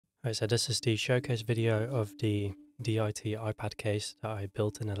Alright, so this is the showcase video of the DIT iPad case that I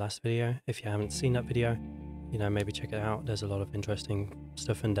built in the last video. If you haven't seen that video, maybe check it out. There's a lot of interesting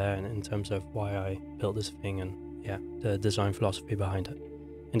stuff in there in terms of why I built this thing and the design philosophy behind it.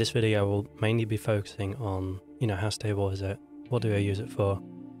 In this video, we'll mainly be focusing on, how stable is it? What do I use it for?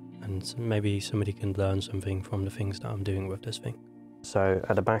 And maybe somebody can learn something from the things that I'm doing with this thing. So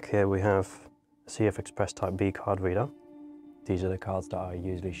at the back here, we have a CF Express Type B card reader. These are the cards that I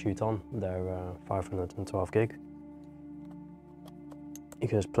usually shoot on. They're 512 gig. You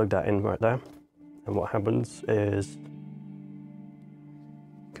can just plug that in right there. And what happens is, you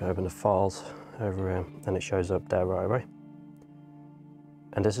can open the files over here and it shows up there right away.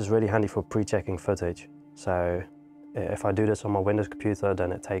 And this is really handy for pre-checking footage. So if I do this on my Windows computer,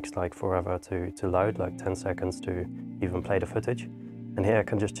 then it takes like forever to load, like 10 seconds to even play the footage. And here I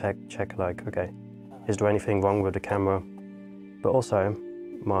can just check like, okay, is there anything wrong with the camera? But also,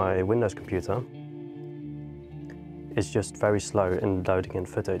 my Windows computer is just very slow in loading in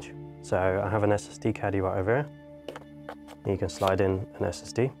footage. So I have an SSD caddy right over here. You can slide in an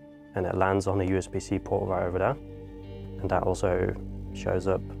SSD and it lands on a USB-C port right over there. And that also shows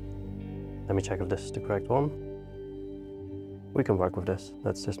up. Let me check if this is the correct one. We can work with this.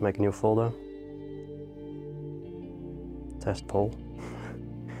 Let's just make a new folder. Test poll.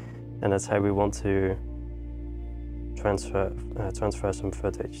 And let's say we want to transfer some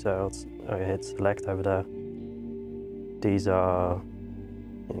footage. So I hit select over there. These are,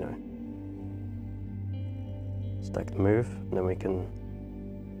 select move, and then we can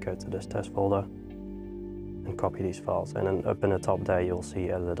go to this test folder and copy these files. And then up in the top there, you'll see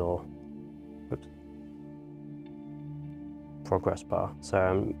a little progress bar. So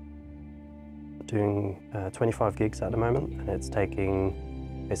I'm doing 25 gigs at the moment, and it's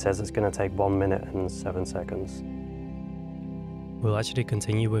taking, it says it's going to take 1 minute and 7 seconds. We'll actually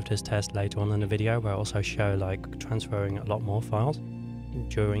continue with this test later on in the video, where I also show like transferring a lot more files.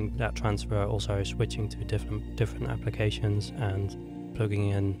 During that transfer, also switching to different applications and plugging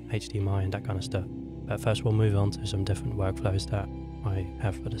in HDMI and that kind of stuff. But first we'll move on to some different workflows that I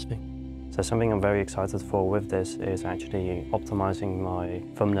have for this thing. So something I'm very excited for with this is actually optimizing my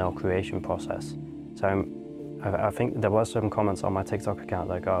thumbnail creation process. So I think there were some comments on my TikTok account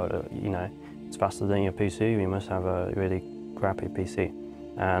like, oh, it's faster than your PC, you must have a really crappy PC.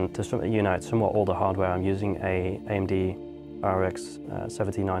 And to it's somewhat older hardware. I'm using a AMD RX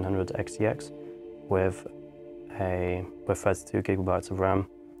 7900 XTX with 32 gigabytes of RAM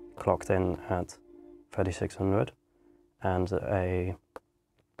clocked in at 3600 and a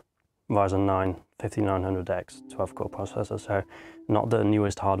Ryzen 9 5900X 12-core processor. So not the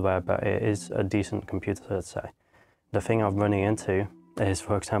newest hardware, but it is a decent computer, let's say. The thing I'm running into is,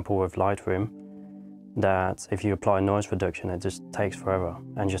 for example, with Lightroom, that if you apply noise reduction, it just takes forever,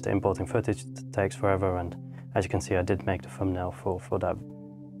 and just importing footage takes forever. And as you can see, I did make the thumbnail for the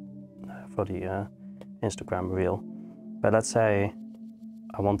Instagram reel. But let's say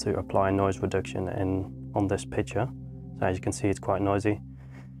I want to apply noise reduction on this picture. So as you can see, it's quite noisy,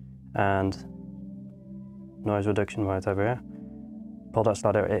 and noise reduction right over here. Pull that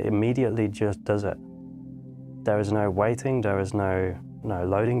slider, it immediately just does it. There is no waiting, there is no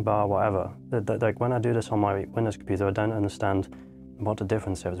loading bar, whatever. Like when I do this on my Windows computer, I don't understand what the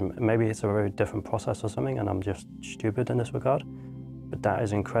difference is. Maybe it's a very different process or something, and I'm just stupid in this regard, but that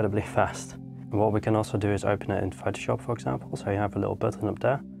is incredibly fast. And what we can also do is open it in Photoshop, for example. So you have a little button up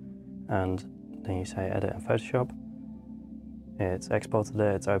there, and then you say edit in Photoshop. It's exported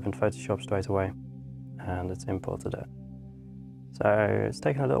it, it's opened Photoshop straight away, and it's imported it. So it's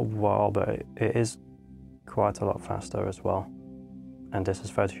taken a little while, but it is quite a lot faster as well. And this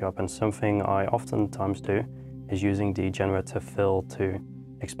is Photoshop, and something I oftentimes do is using the generative fill to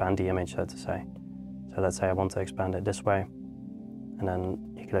expand the image, so to say. So let's say I want to expand it this way, and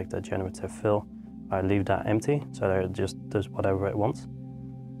then you click the generative fill. I leave that empty, so that it just does whatever it wants,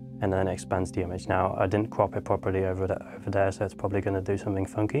 and then it expands the image. Now, I didn't crop it properly over there, so it's probably going to do something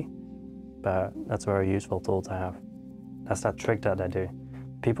funky, but that's a very useful tool to have. That's that trick that they do.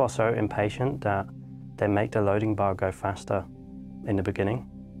 People are so impatient that they make the loading bar go faster in the beginning,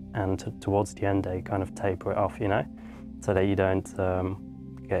 and towards the end they kind of taper it off, so that you don't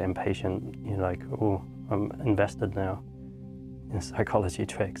get impatient. You're like, oh, I'm invested now in psychology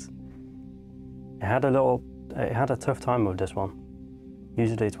tricks. It had a tough time with this one.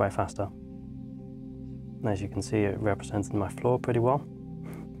 Usually it's way faster. And as you can see, it represented my floor pretty well.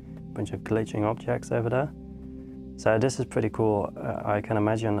 Bunch of glitching objects over there. So this is pretty cool. I can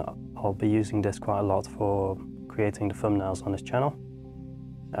imagine I'll be using this quite a lot for creating the thumbnails on this channel.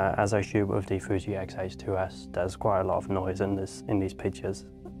 As I shoot with the Fuji X-H2S, there's quite a lot of noise in these pictures.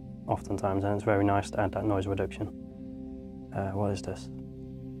 oftentimes, and it's very nice to add that noise reduction. What is this?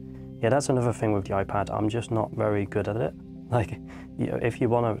 Yeah, that's another thing with the iPad. I'm just not very good at it. Like, if you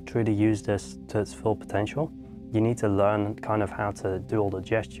want to truly use this to its full potential, you need to learn kind of how to do all the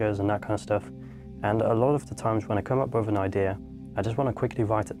gestures and that kind of stuff. And a lot of the times when I come up with an idea, I just want to quickly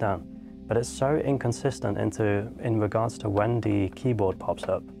write it down. But it's so inconsistent in regards to when the keyboard pops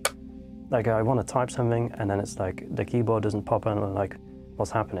up. Like, I want to type something and then it's like the keyboard doesn't pop on, and I'm like,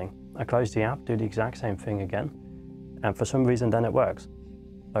 what's happening? I close the app, do the exact same thing again, and for some reason then it works.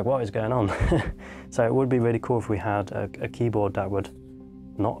 Like, what is going on? So it would be really cool if we had a keyboard that would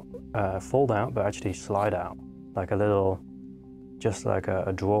not fold out, but actually slide out. Like a little, just like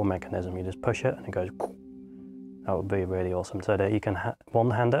a drawer mechanism. You just push it and it goes, that would be really awesome. So that you can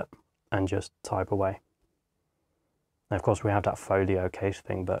one-hand it and just type away. And of course we have that folio case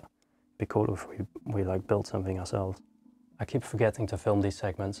thing, but it'd be cool if we like built something ourselves. I keep forgetting to film these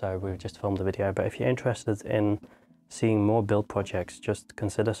segments, so we've just filmed a video, but if you're interested in seeing more build projects, just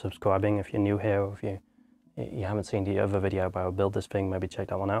consider subscribing if you're new here, or if you haven't seen the other video where I build this thing, maybe check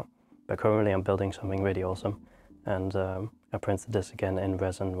that one out. But currently I'm building something really awesome, and I printed this again in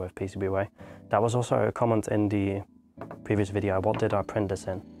resin with PCBWay. That was also a comment in the previous video, what did I print this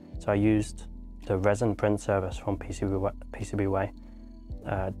in? So I used the resin print service from PCBWay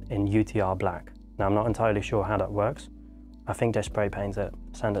in UTR black. Now I'm not entirely sure how that works. I think they spray paint it,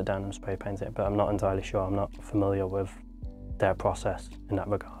 sand it down and spray paint it, but I'm not entirely sure. I'm not familiar with their process in that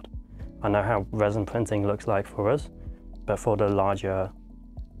regard. I know how resin printing looks like for us, but for the larger,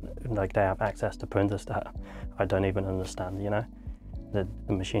 like, they have access to printers that I don't even understand, you know? The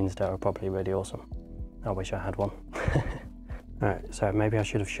machines there are probably really awesome. I wish I had one. Alright, so maybe I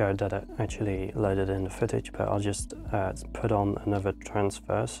should have showed that it actually loaded in the footage, but I'll just put on another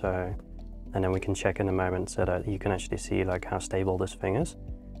transfer, and then we can check in a moment so that you can actually see like how stable this thing is.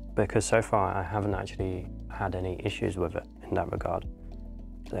 Because so far I haven't actually had any issues with it in that regard,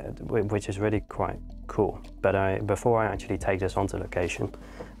 which is really quite cool. But before I actually take this onto location,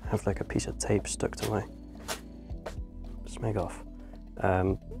 I have like a piece of tape stuck to my smeg off.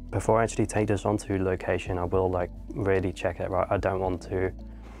 Before I actually take this onto location, I will like really check it right. I don't want to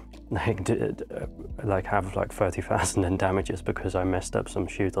like have like 30,000 in damages because I messed up some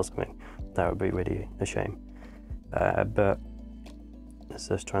shoot or something. That would be really a shame. But let's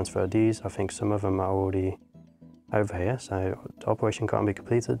just transfer these. I think some of them are already over here, so the operation can't be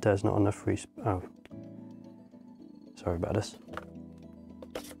completed. There's not enough free oh, sorry about this.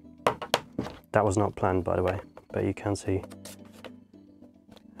 That was not planned, by the way, but you can see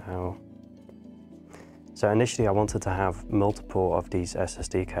how. So initially I wanted to have multiple of these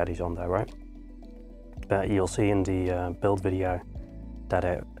SSD caddies on there, right? But you'll see in the build video that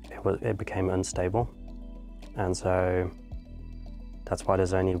it became unstable. And so that's why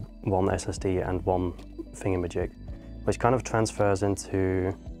there's only one SSD and one thingamajig, which kind of transfers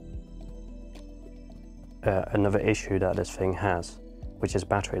into another issue that this thing has, which is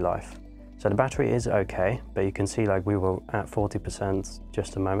battery life. So the battery is okay, but you can see like we were at 40%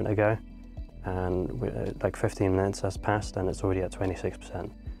 just a moment ago, and like 15 minutes has passed and it's already at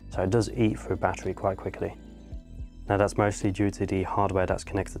 26%. So it does eat through battery quite quickly. Now that's mostly due to the hardware that's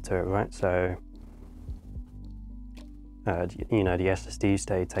connected to it, right? So, you know, the SSDs,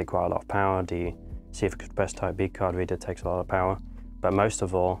 they take quite a lot of power. The CF Express Type B card reader takes a lot of power. But most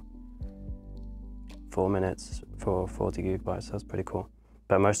of all, 4 minutes for 40 gigabytes, that's pretty cool.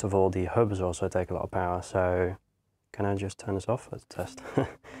 But most of all, the hubs also take a lot of power. So can I just turn this off? Let's test.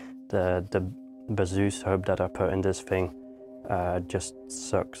 The Bazeus hub that I put in this thing just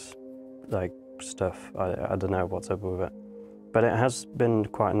sucks like stuff. I don't know what's up with it, but it has been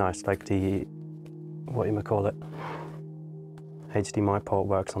quite nice. Like the, what you might call it, HDMI port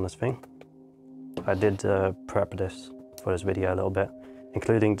works on this thing. I did prep this for this video a little bit,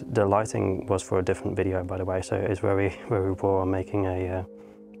 including the lighting was for a different video, by the way, so it's very, very raw. I'm making a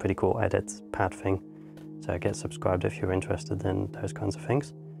pretty cool edit pad thing, so get subscribed if you're interested in those kinds of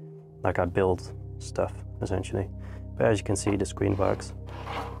things. Like I build stuff, essentially. But as you can see, the screen works.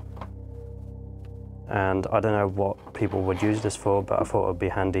 And I don't know what people would use this for, but I thought it would be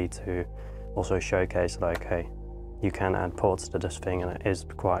handy to also showcase like, hey, you can add ports to this thing and it is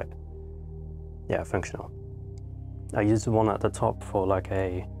quite, yeah, functional. I use the one at the top for like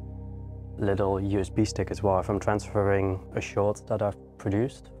a little USB stick as well. If I'm transferring a short that I've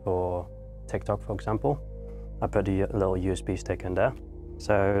produced for TikTok, for example, I put a little USB stick in there.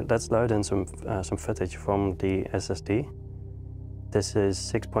 So let's load in some footage from the SSD. This is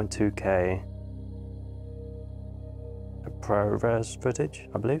 6.2K ProRes footage,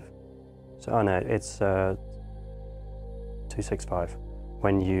 I believe. So, oh no, it's 265.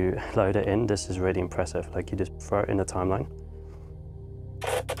 when you load it in, this is really impressive. Like you just throw it in the timeline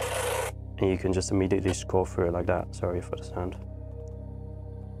and you can just immediately scroll through it like that. Sorry for the sound.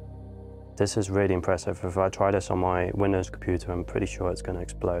 This is really impressive. If I try this on my Windows computer, I'm pretty sure it's going to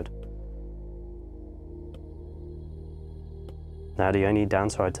explode. Now the only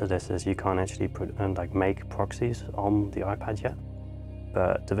downside to this is you can't actually make proxies on the iPad yet,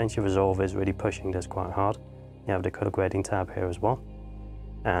 but DaVinci Resolve is really pushing this quite hard. You have the color grading tab here as well,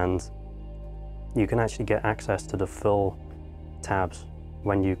 and you can actually get access to the full tabs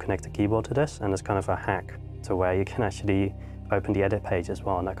when you connect the keyboard to this, and it's kind of a hack to where you can actually open the edit page as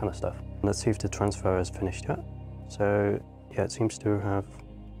well and that kind of stuff. Let's see if the transfer is finished yet. So yeah, it seems to have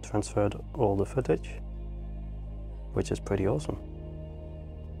transferred all the footage, which is pretty awesome.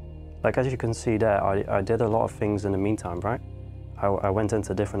 Like as you can see there, I did a lot of things in the meantime, right? I went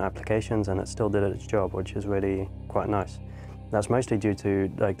into different applications and it still did its job, which is really quite nice. That's mostly due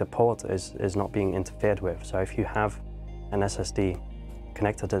to like the port is not being interfered with. So if you have an SSD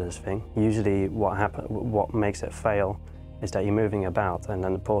connected to this thing, usually what makes it fail is that you're moving about and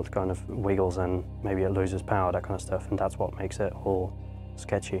then the port kind of wiggles and maybe it loses power, that kind of stuff, and that's what makes it all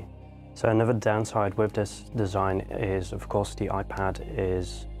sketchy. So another downside with this design is, of course, the iPad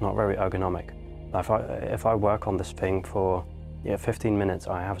is not very ergonomic. If I work on this thing for 15 minutes,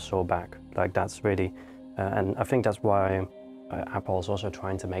 I have a sore back. Like that's really, and I think that's why Apple is also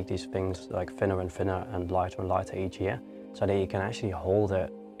trying to make these things like thinner and thinner and lighter each year, so that you can actually hold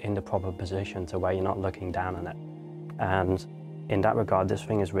it in the proper position to where you're not looking down on it. And in that regard, this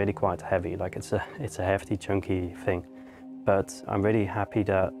thing is really quite heavy. Like it's a hefty, chunky thing. But I'm really happy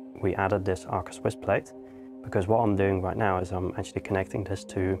that we added this Arca Swiss plate, because what I'm doing right now is I'm actually connecting this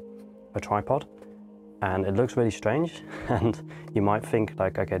to a tripod, and it looks really strange. And you might think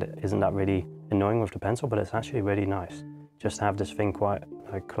like, okay, isn't that really annoying with the pencil? But it's actually really nice just to have this thing quite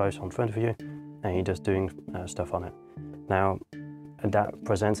close on front of you, and you're just doing stuff on it. Now, that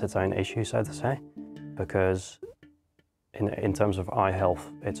presents its own issue, so to say, because in terms of eye health,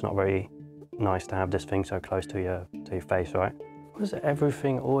 it's not very nice to have this thing so close to your face, right? Why does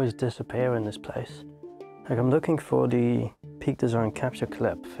everything always disappear in this place? Like I'm looking for the Peak Design capture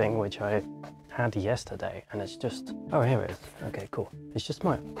clip thing, which I had yesterday, and it's just, oh, here it is. Okay, cool. It's just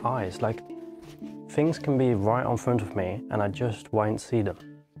my eyes. Like things can be right on front of me and I just won't see them.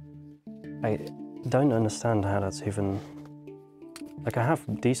 I don't understand how that's even, like I have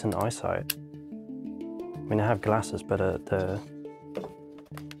decent eyesight. I mean, I have glasses, but they're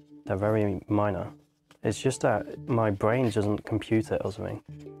very minor. It's just that my brain doesn't compute it or something.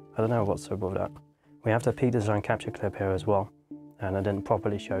 I don't know what's up with that. We have the Peak Design capture clip here as well, and I didn't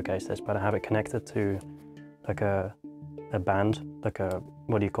properly showcase this, but I have it connected to like a band, like a,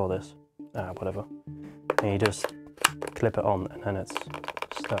 what do you call this? Whatever. And you just clip it on and then it's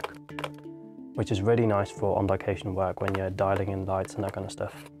stuck, which is really nice for on location work when you're dialing in lights and that kind of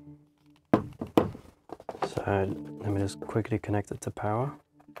stuff. So let me just quickly connect it to power.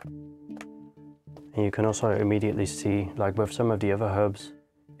 And you can also immediately see, like with some of the other hubs,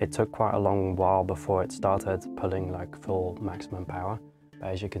 it took quite a long while before it started pulling like full maximum power. But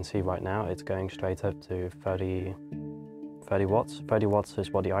as you can see right now, it's going straight up to 30 watts. 30 watts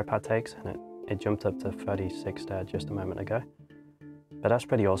is what the iPad takes, and it jumped up to 36 there just a moment ago. But that's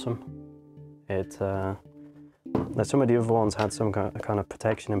pretty awesome. Some of the other ones had some kind of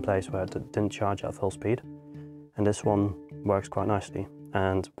protection in place where it didn't charge at full speed. And this one works quite nicely.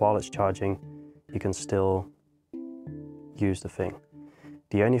 And while it's charging, you can still use the thing.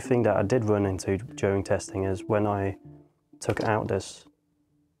 The only thing that I did run into during testing is when I took out this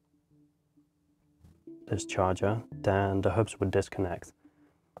charger, then the hubs would disconnect.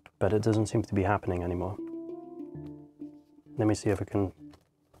 But it doesn't seem to be happening anymore. Let me see if I can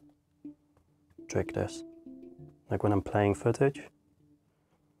trick this. Like when I'm playing footage,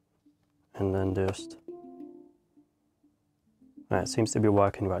 and then just, it seems to be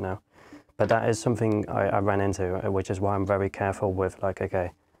working right now. But that is something I ran into, which is why I'm very careful with like,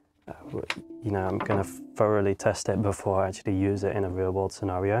 okay, you know, I'm gonna thoroughly test it before I actually use it in a real world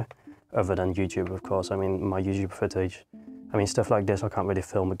scenario, other than YouTube, of course. I mean, my YouTube footage, I mean, stuff like this I can't really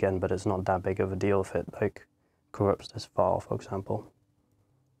film again, but it's not that big of a deal if it like corrupts this file, for example.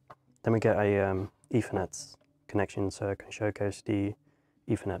 Then we get a Ethernet connection so I can showcase the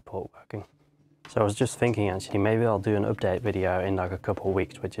Ethernet port working. So I was just thinking actually maybe I'll do an update video in like a couple of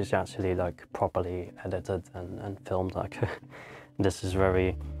weeks, which is actually like properly edited and filmed. Like this is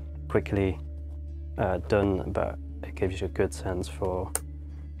very quickly done, but it gives you a good sense for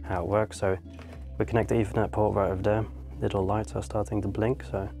how it works. So we connect the Ethernet port right over there. Little lights are starting to blink,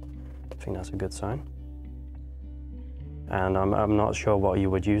 so I think that's a good sign. And I'm not sure what you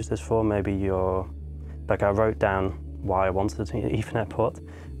would use this for. Maybe like I wrote down why I wanted an Ethernet port,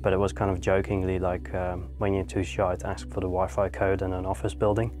 but it was kind of jokingly like when you're too shy to ask for the Wi-Fi code in an office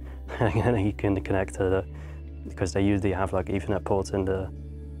building, and you can connect to because they usually have like Ethernet ports on the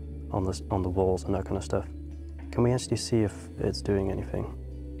walls and that kind of stuff. Can we actually see if it's doing anything?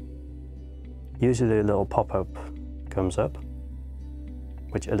 Usually a little pop-up comes up,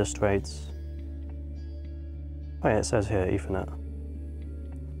 which illustrates, oh yeah, it says here Ethernet.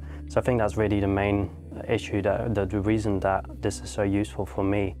 So I think that's really the main issue, that the reason that this is so useful for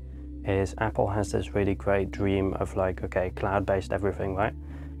me is Apple has this really great dream of like, okay, cloud-based everything, right?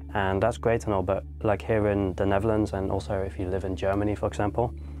 And that's great and all, but like here in the Netherlands, and also if you live in Germany, for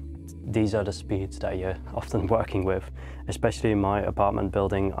example, these are the speeds that you're often working with. Especially in my apartment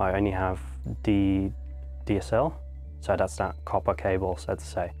building, I only have DSL, so that's that copper cable, so to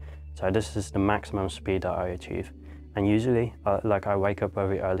say. So this is the maximum speed that I achieve. And usually, like I wake up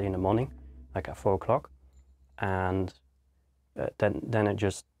very early in the morning, like at 4 o'clock, and then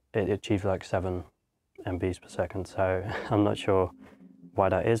it achieves like 7 MBs per second. So I'm not sure why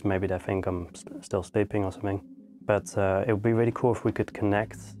that is. Maybe they think I'm still sleeping or something. But it would be really cool if we could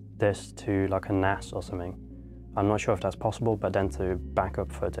connect this to like a NAS or something. I'm not sure if that's possible, but then to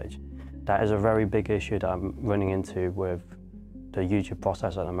backup footage. That is a very big issue that I'm running into with the YouTube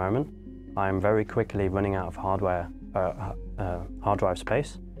processor at the moment. I'm very quickly running out of hardware, hard drive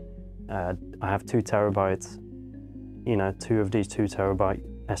space. I have 2 terabytes, you know, 2 of these 2 terabyte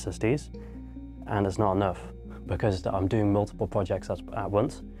SSDs, and it's not enough because I'm doing multiple projects at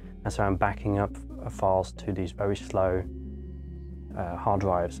once, and so I'm backing up files to these very slow hard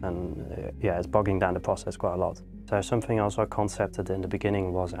drives, and yeah, it's bogging down the process quite a lot. So something else I concepted in the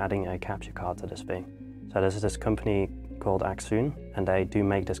beginning was adding a capture card to this thing. So there's this company called Axoon, and they do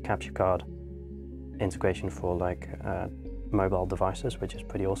make this capture card integration for like mobile devices, which is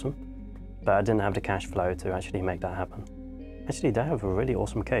pretty awesome. But I didn't have the cash flow to actually make that happen. Actually, they have a really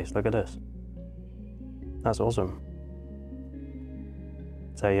awesome case. Look at this. That's awesome.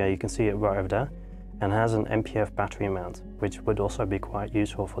 So yeah, you can see it right over there, and it has an MPF battery mount, which would also be quite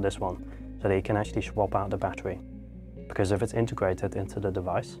useful for this one, so that you can actually swap out the battery. Because if it's integrated into the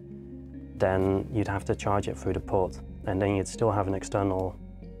device, then you'd have to charge it through the port, and then you'd still have an external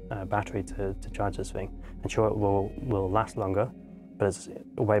battery to charge this thing. And sure, it will last longer, but it's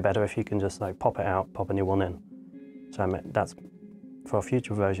way better if you can just like pop it out, pop a new one in. So I mean, that's, for a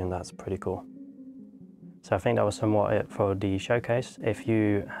future version, that's pretty cool. So I think that was somewhat it for the showcase. If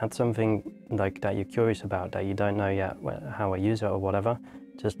you had something like that you're curious about, that you don't know yet how I use it or whatever,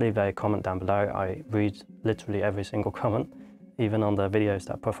 just leave a comment down below. I read literally every single comment, even on the videos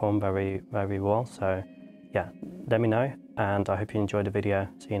that perform very, very well. So yeah, let me know, and I hope you enjoyed the video.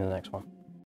 See you in the next one.